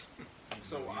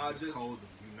 So you I just told them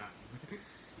you not.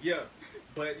 yeah,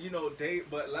 but you know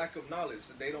but lack of knowledge.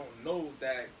 So they don't know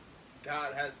that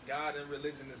God and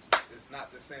religion is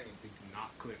not the same. They do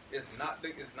not click. It's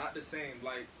not the same.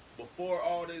 Like before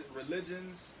all the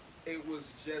religions, it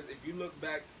was just, if you look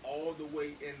back all the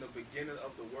way in the beginning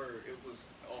of the word, it was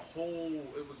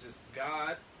just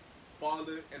God,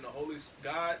 Father and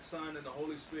God, Son and the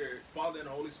Holy Spirit, Father and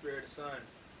the Holy Spirit, the Son,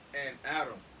 and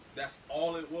Adam. That's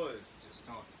all it was. Just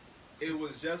talking. It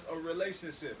was just a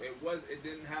relationship. It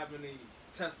didn't have any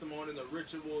testimony, no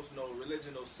rituals, no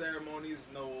religion, no ceremonies,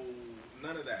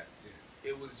 none of that.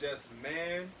 Yeah. It was just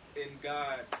man and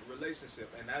God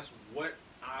relationship, and that's what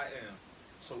I am.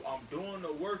 So I'm doing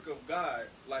the work of God.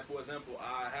 Like, for example,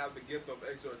 I have the gift of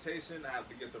exhortation, I have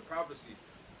the gift of prophecy,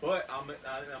 but I'm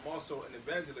also an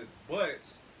evangelist, but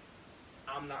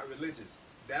I'm not religious.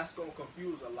 That's going to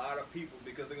confuse a lot of people,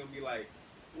 because they're going to be like,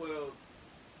 well,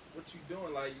 what you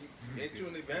doing? Like, ain't you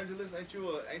an evangelist?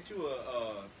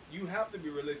 You have to be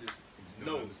religious.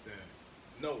 No. Understand.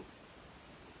 No.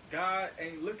 God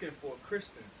ain't looking for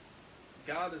Christians.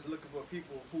 God is looking for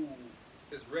people who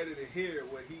is ready to hear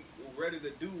ready to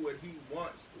do what he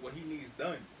wants, what he needs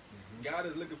done. God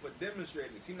is looking for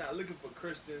demonstrators. He's not looking for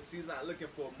Christians. He's not looking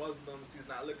for Muslims. He's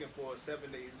not looking for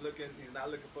 7 days. He's not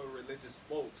looking for religious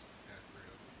folks. That's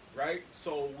real. Right?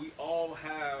 So we all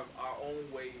have our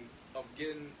own way of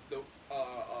getting the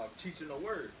teaching the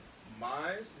word.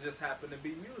 Mine just happen to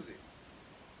be music.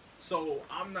 So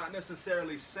I'm not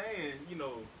necessarily saying, you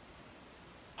know,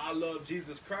 I love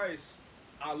Jesus Christ,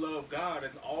 I love God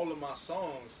in all of my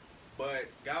songs, but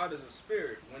God is a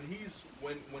spirit.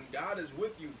 When God is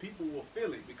with you, people will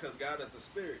feel it, because God is a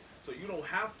spirit. So you don't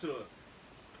have to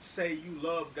say you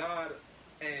love God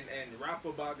and rap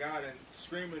about God and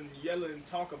scream and yell and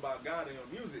talk about God in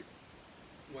your music.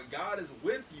 When God is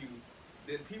with you,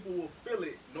 then people will feel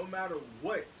it no matter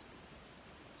what.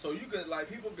 So you could, like,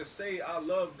 people could say I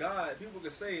love God, people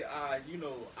could say I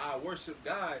worship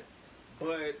God,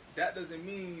 but that doesn't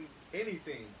mean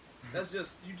anything. That's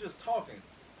just, you just talking.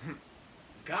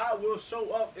 God will show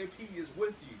up if he is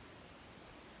with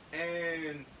you.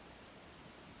 And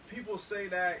people say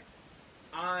that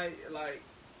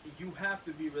you have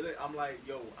to be religious. I'm like,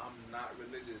 yo, I'm not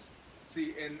religious.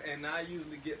 See, and I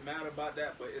usually get mad about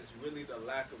that, but it's really the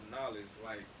lack of knowledge.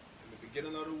 Like, in the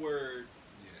beginning of the word,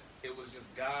 it was just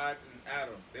God and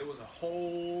Adam. There was a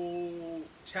whole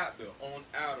chapter on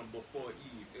Adam before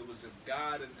Eve. It was just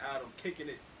God and Adam kicking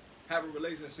it, having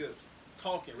relationships,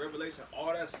 talking, revelation,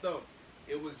 all that stuff.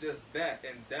 It was just that,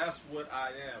 and that's what I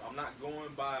am. I'm not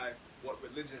going by what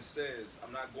religion says.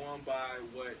 I'm not going by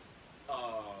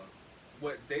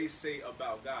what they say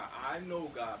about God. I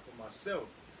know God for myself.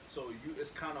 So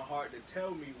it's kind of hard to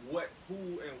tell me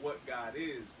who and what God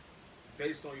is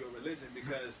based on your religion,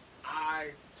 because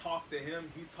I talk to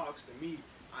him, he talks to me.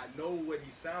 I know what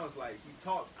he sounds like. He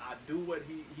talks. I do what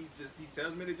he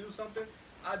tells me to do something.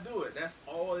 I do it. That's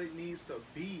all it needs to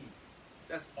be.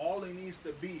 That's all it needs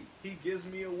to be. He gives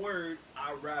me a word,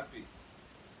 I rap it.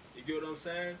 You get what I'm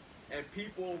saying? And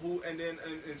people and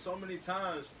so many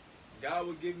times, God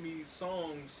would give me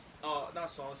songs, not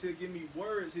songs, he'll give me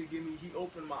words, he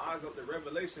opened my eyes up to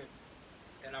revelation,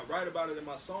 and I write about it in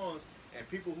my songs, and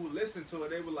people who listen to it,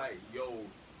 they were like, yo,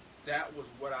 that was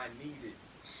what I needed.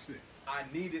 I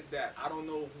needed that. I don't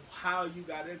know how you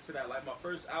got into that. Like my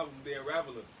first album, The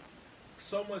Unraveler,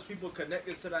 so much people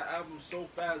connected to that album so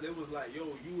fast. It was like,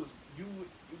 yo, you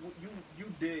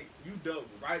dug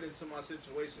right into my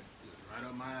situation. Right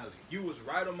up my alley. You was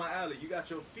right on my alley. You got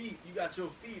your feet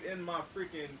in my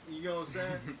freaking, you know what I'm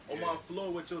saying? On my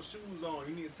floor with your shoes on.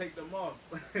 You need to take them off.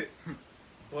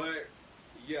 But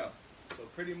yeah, So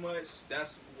pretty much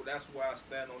that's where I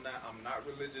stand on that. I'm not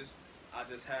religious. I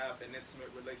just have an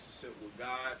intimate relationship with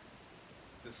God,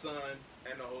 the Son,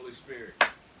 and the Holy Spirit.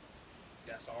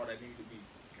 That's all that need to be.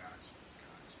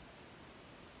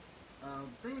 Gotcha.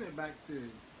 Bringing it back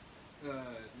to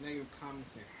negative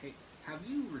comments and hate. Have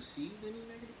you received any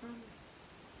negative comments?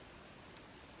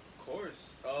 Of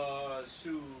course.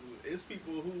 Shoot, it's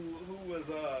people who was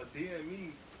DM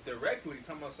me directly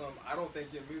talking about something. I don't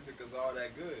think your music is all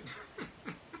that good.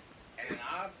 And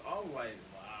I'm like,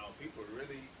 wow, people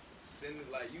really send it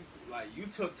like you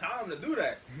took time to do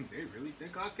that. They really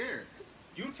think I care.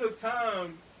 You took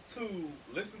time to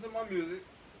listen to my music.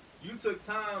 You took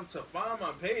time to find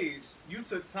my page. You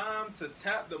took time to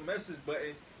tap the message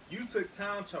button. You took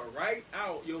time to write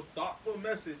out your thoughtful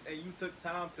message, and you took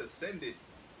time to send it.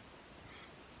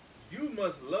 You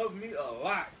must love me a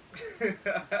lot.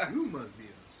 You must be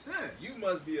obsessed. You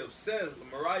must be obsessed.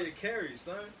 Mariah Carey,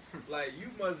 son. Like, you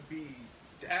must be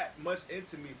that much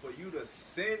into me for you to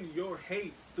send your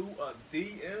hate through a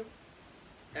DM.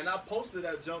 And I posted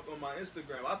that junk on my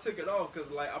Instagram. I took it off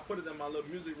because, like, I put it in my little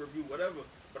music review, whatever.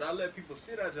 But I let people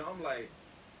see that junk. I'm like,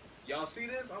 y'all see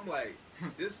this? I'm like,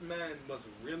 this man must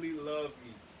really love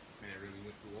me. Man really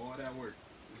went through all that work.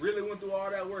 Really went through all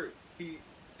that work.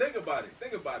 Think about it.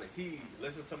 He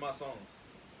listened to my songs.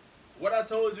 What I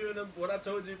told you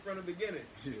from the beginning.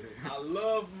 Yeah. I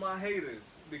love my haters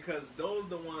because those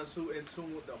the ones who in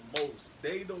tune with the most.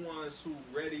 They the ones who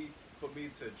ready for me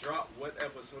to drop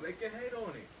whatever so they can hate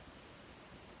on it.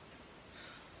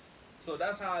 So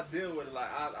that's how I deal with it.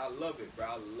 Like I love it, bro.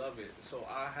 I love it. So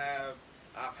I have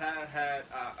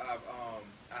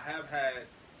had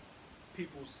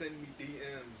people send me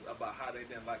DMs about how they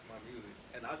didn't like my music,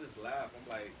 and I just laugh. I'm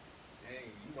like,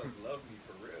 dang, you must love me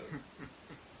for real.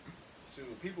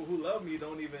 Shoot, people who love me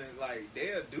don't even like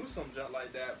they'll do some junk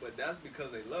like that, but that's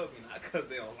because they love me, not because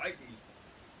they don't like me.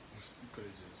 You could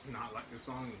have just not liked the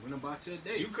song and went about your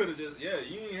day. You could have just you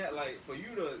ain't had like for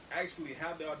you to actually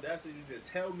have the audacity to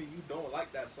tell me you don't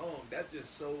like that song. That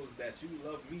just shows that you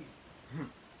love me.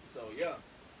 So yeah.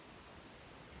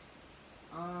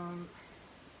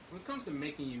 When it comes to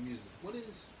making your music,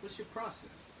 what's your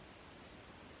process?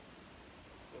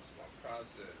 What's my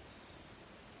process?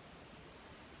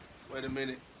 Wait a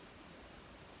minute.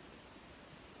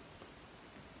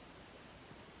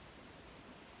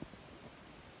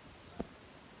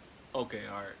 Okay,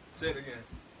 all right. Say it again.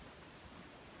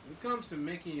 When it comes to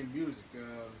making your music,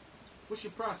 what's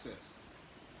your process?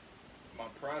 My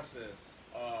process,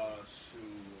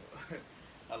 shoot.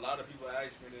 A lot of people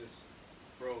ask me this,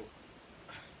 bro.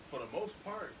 For the most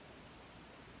part,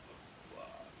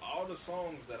 all the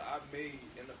songs that I've made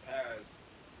in the past,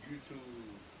 YouTube,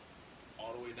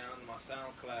 all the way down to my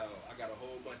SoundCloud, I got a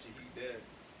whole bunch of heat there.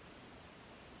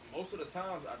 Most of the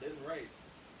times I didn't write.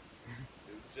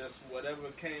 It's just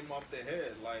whatever came off the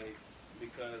head, like,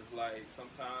 because like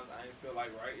sometimes I didn't feel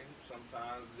like writing.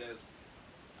 Sometimes there's,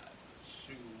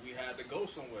 shoot, we had to go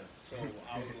somewhere. So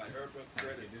I was like, Herb and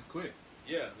credit. Just quick.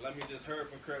 Yeah, let me just hurry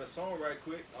up and create a song right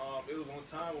quick. It was one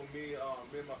time when me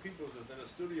and my people was in the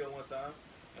studio one time,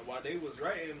 and while they was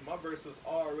writing, my verse was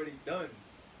already done.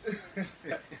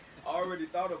 I already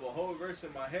thought of a whole verse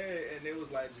in my head, and it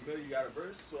was like, Jamil, you got a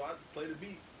verse? So I just play the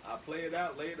beat. I play it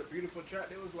out, laid a beautiful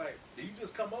track. It was like, did you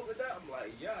just come up with that? I'm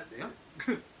like, yeah, I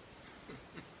did.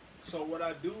 So what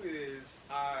I do is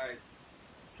I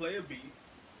play a beat.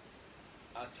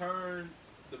 I turn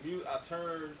the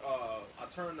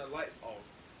lights off,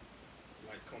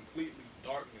 like completely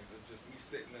darkness. It's just me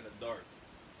sitting in the dark,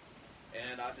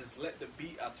 and I just let the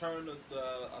beat. I turn the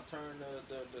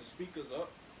speakers up,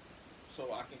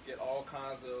 so I can get all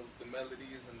kinds of the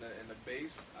melodies and the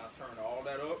bass. I turn all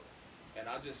that up, and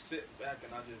I just sit back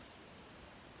and I just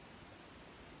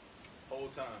whole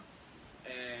time.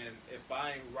 And if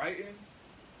I ain't writing,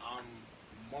 I'm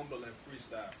mumbling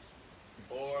freestyles,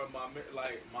 or my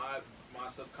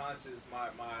subconscious,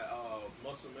 my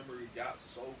muscle memory got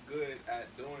so good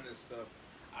at doing this stuff,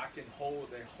 I can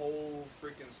hold a whole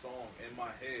freaking song in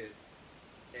my head,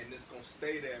 and it's gonna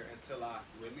stay there until I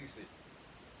release it.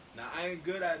 Now I ain't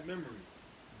good at memory,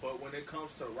 but when it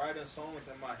comes to writing songs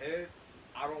in my head,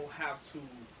 I don't have to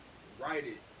write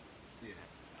it. Yeah.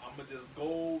 I'ma just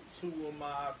go to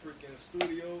my freaking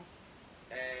studio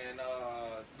and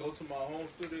go to my home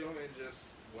studio and just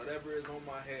whatever is on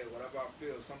my head, whatever I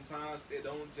feel. Sometimes it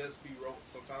don't just be wrote.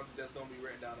 Sometimes it just don't be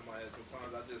written down in my head.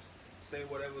 Sometimes I just say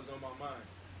whatever's on my mind.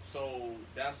 So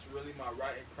that's really my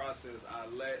writing process. I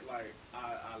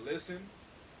listen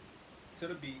to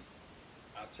the beat.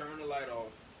 I turn the light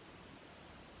off.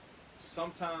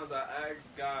 Sometimes I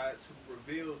ask God to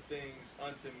reveal things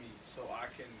unto me so I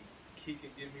can he can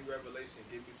give me revelation,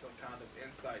 give me some kind of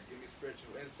insight, give me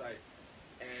spiritual insight,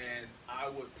 and I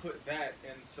would put that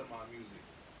into my music,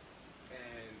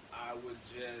 and I would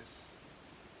just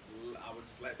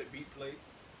let the beat play,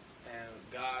 and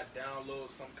God download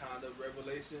some kind of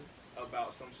revelation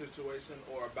about some situation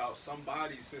or about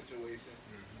somebody's situation,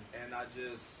 and I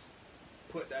just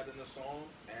put that in the song.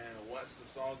 And once the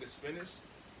song is finished,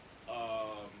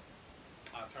 I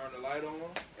turn the light on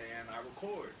and I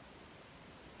record.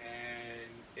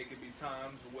 And it could be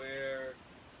times where,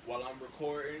 while I'm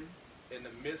recording, in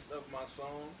the midst of my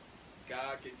song,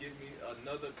 God can give me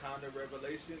another kind of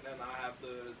revelation, and I have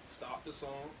to stop the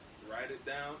song, write it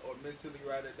down, or mentally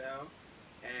write it down,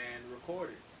 and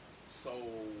record it. So,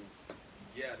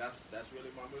 yeah, that's really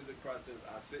my music process.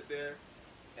 I sit there,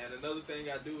 and another thing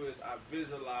I do is I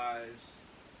visualize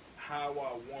how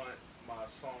I want my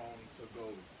song to go,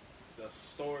 the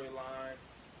storyline,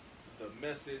 the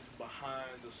message behind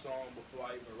the song before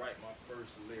I even write my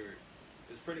first lyric.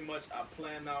 It's pretty much I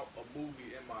plan out a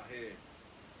movie in my head.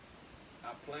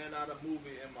 I plan out a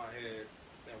movie in my head,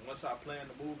 and once I plan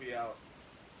the movie out,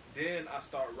 then I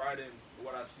start writing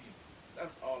what I see.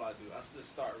 That's all I do. I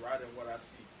just start writing what I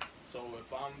see. So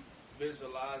if I'm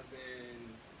visualizing,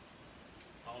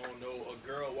 I don't know, a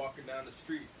girl walking down the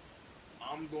street,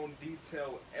 I'm going to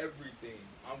detail everything.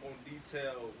 I'm going to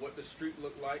detail what the street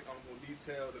look like. I'm going to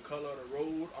detail the color of the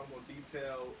road. I'm going to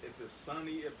detail if it's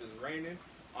sunny, if it's raining.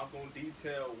 I'm going to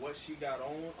detail what she got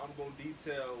on. I'm going to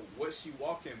detail what she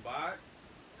walking by.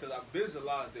 Because I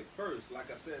visualized it first.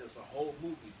 Like I said, it's a whole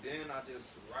movie. Then I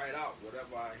just write out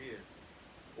whatever I hear,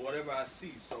 or whatever I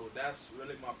see. So that's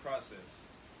really my process.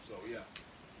 So yeah.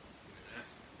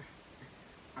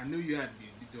 I knew you had to be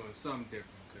doing something different,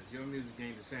 because your music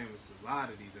ain't the same as a lot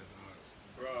of these other artists.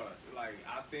 Bruh, like,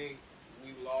 I think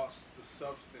we lost the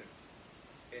substance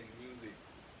in music.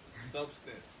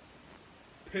 Substance.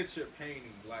 Picture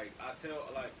painting. Like, I tell,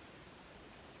 like,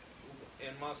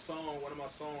 in my song, one of my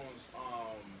songs,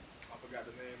 I forgot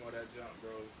the name of that jump,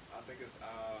 bro. I think it's,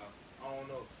 I don't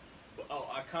know. But,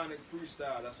 Iconic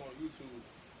Freestyle, that's on YouTube.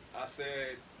 I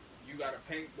said, you got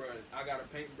a paintbrush, I got a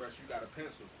paintbrush, you got a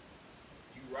pencil.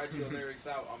 You write your lyrics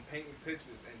out, I'm painting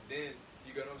pictures, and then,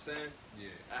 you get what I'm saying? Yeah.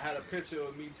 I had a picture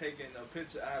of me taking a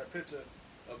picture, I had a picture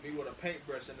of me with a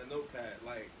paintbrush and a notepad.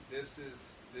 Like, this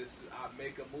is, I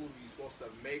make a movie. You're supposed to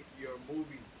make your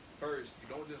movie first. You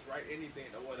don't just write anything.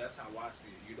 Well, that's how I see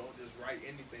it. You don't just write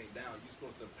anything down. You're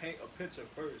supposed to paint a picture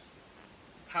first.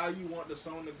 How you want the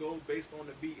song to go based on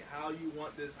the beat. How you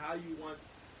want this. How you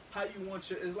want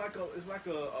your. It's like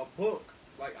a book.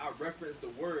 Like, I reference the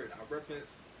word. I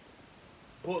reference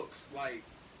books. Like,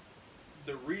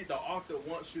 the author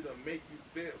wants you to make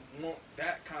you want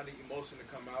that kind of emotion to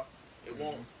come out. It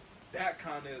wants that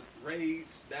kind of rage,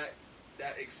 that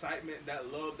excitement,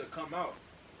 that love to come out.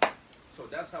 So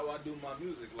that's how I do my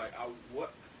music. Like,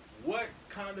 what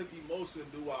kind of emotion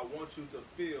do I want you to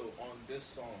feel on this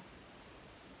song?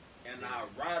 And I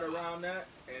ride around that,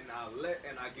 and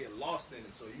I get lost in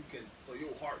it, so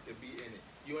your heart can be in it.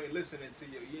 You ain't listening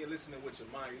with your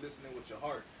mind, you're listening with your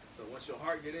heart. So once your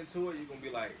heart get into it, you're gonna be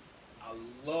like, I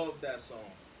love that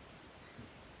song.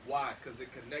 Why? Because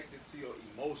it connected to your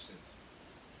emotions.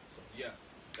 So yeah,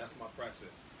 that's my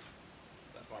process.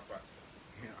 That's my process.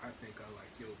 Yeah, I think I like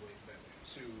yours way better.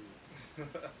 Shoot.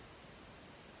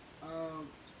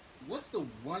 What's the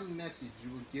one message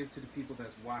you would give to the people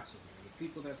that's watching you, the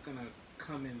people that's gonna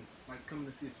come in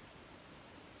the future?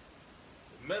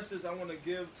 The message I want to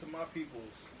give to my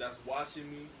peoples that's watching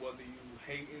me, whether you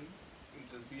hating,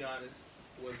 just be honest,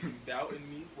 whether you doubting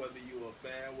me, whether you're a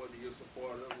fan, whether you're a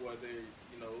supporter, whether,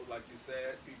 you know, like you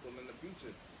said, people in the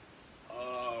future.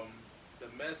 The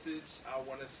message I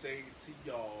want to say to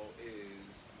y'all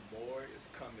is more is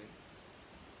coming.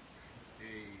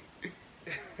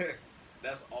 Hey.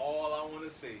 That's all I want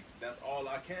to say. That's all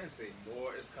I can say.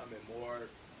 More is coming. More,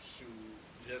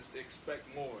 just expect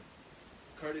more.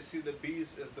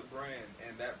 Courtesythebeast is the brand,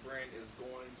 and that brand is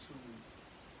going to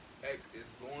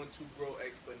grow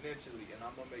exponentially, and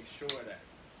I'm gonna make sure of that.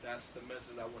 That's the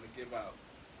message I want to give out.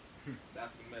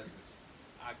 That's the message.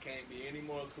 I can't be any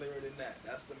more clearer than that.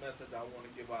 That's the message I want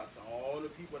to give out to all the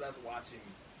people that's watching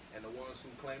me, and the ones who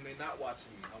claim they're not watching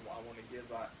me. I want to give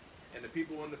out, and the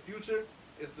people in the future,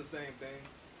 it's the same thing.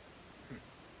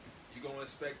 You're gonna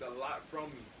expect a lot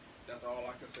from me. That's all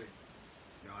I can say.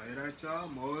 Y'all hear that, y'all?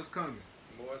 More is coming.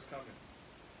 More is coming.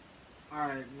 All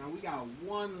right, now we got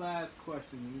one last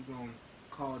question. We're gonna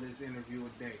call this interview a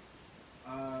day.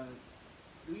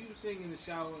 Do you sing in the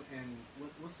shower, and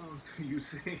what songs do you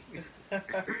sing?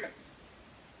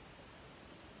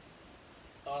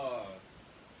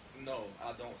 No,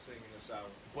 I don't don't sing in the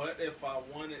shower. But if I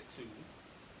wanted to,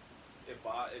 if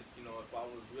I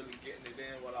was really getting it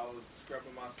in while I was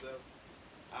scrubbing myself,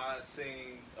 I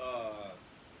sing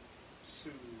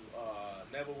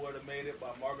Never Would Have Made It by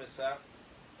Marvin Sapp.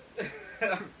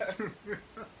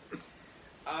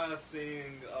 I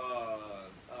sing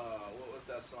what was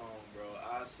that song, bro?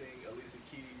 I sing Alicia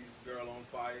Keys' Girl on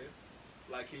Fire.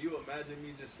 Like, can you imagine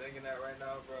me just singing that right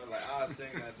now, bro? Like, I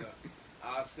sing that jump.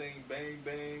 I sing Bang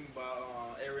Bang by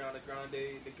Ariana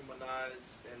Grande, Nicki Minaj,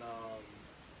 and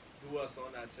who else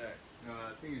on that track?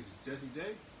 I think it's Jessie J.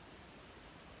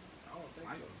 I don't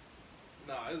think so.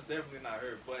 No, it's definitely not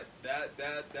her. But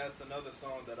that's another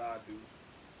song that I do.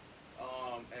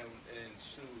 And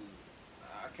shoot,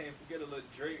 I can't forget a little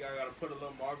Drake. I gotta put a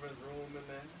little Marvin's Room in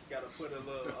there. Gotta put a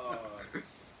little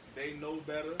They Know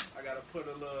Better. I gotta put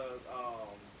a little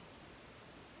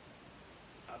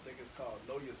I think it's called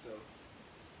Know Yourself.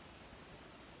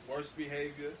 Worst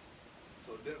Behavior.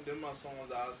 So them my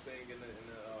songs I sing in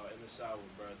the shower,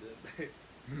 bro.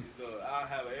 I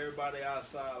have everybody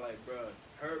outside like, bro,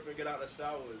 hurry up and get out the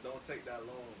shower. Don't take that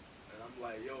long. And I'm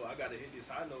like, yo, I gotta hit these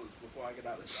high notes before I get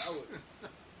out the shower.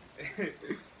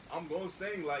 I'm gonna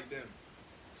sing like them.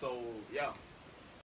 So yeah.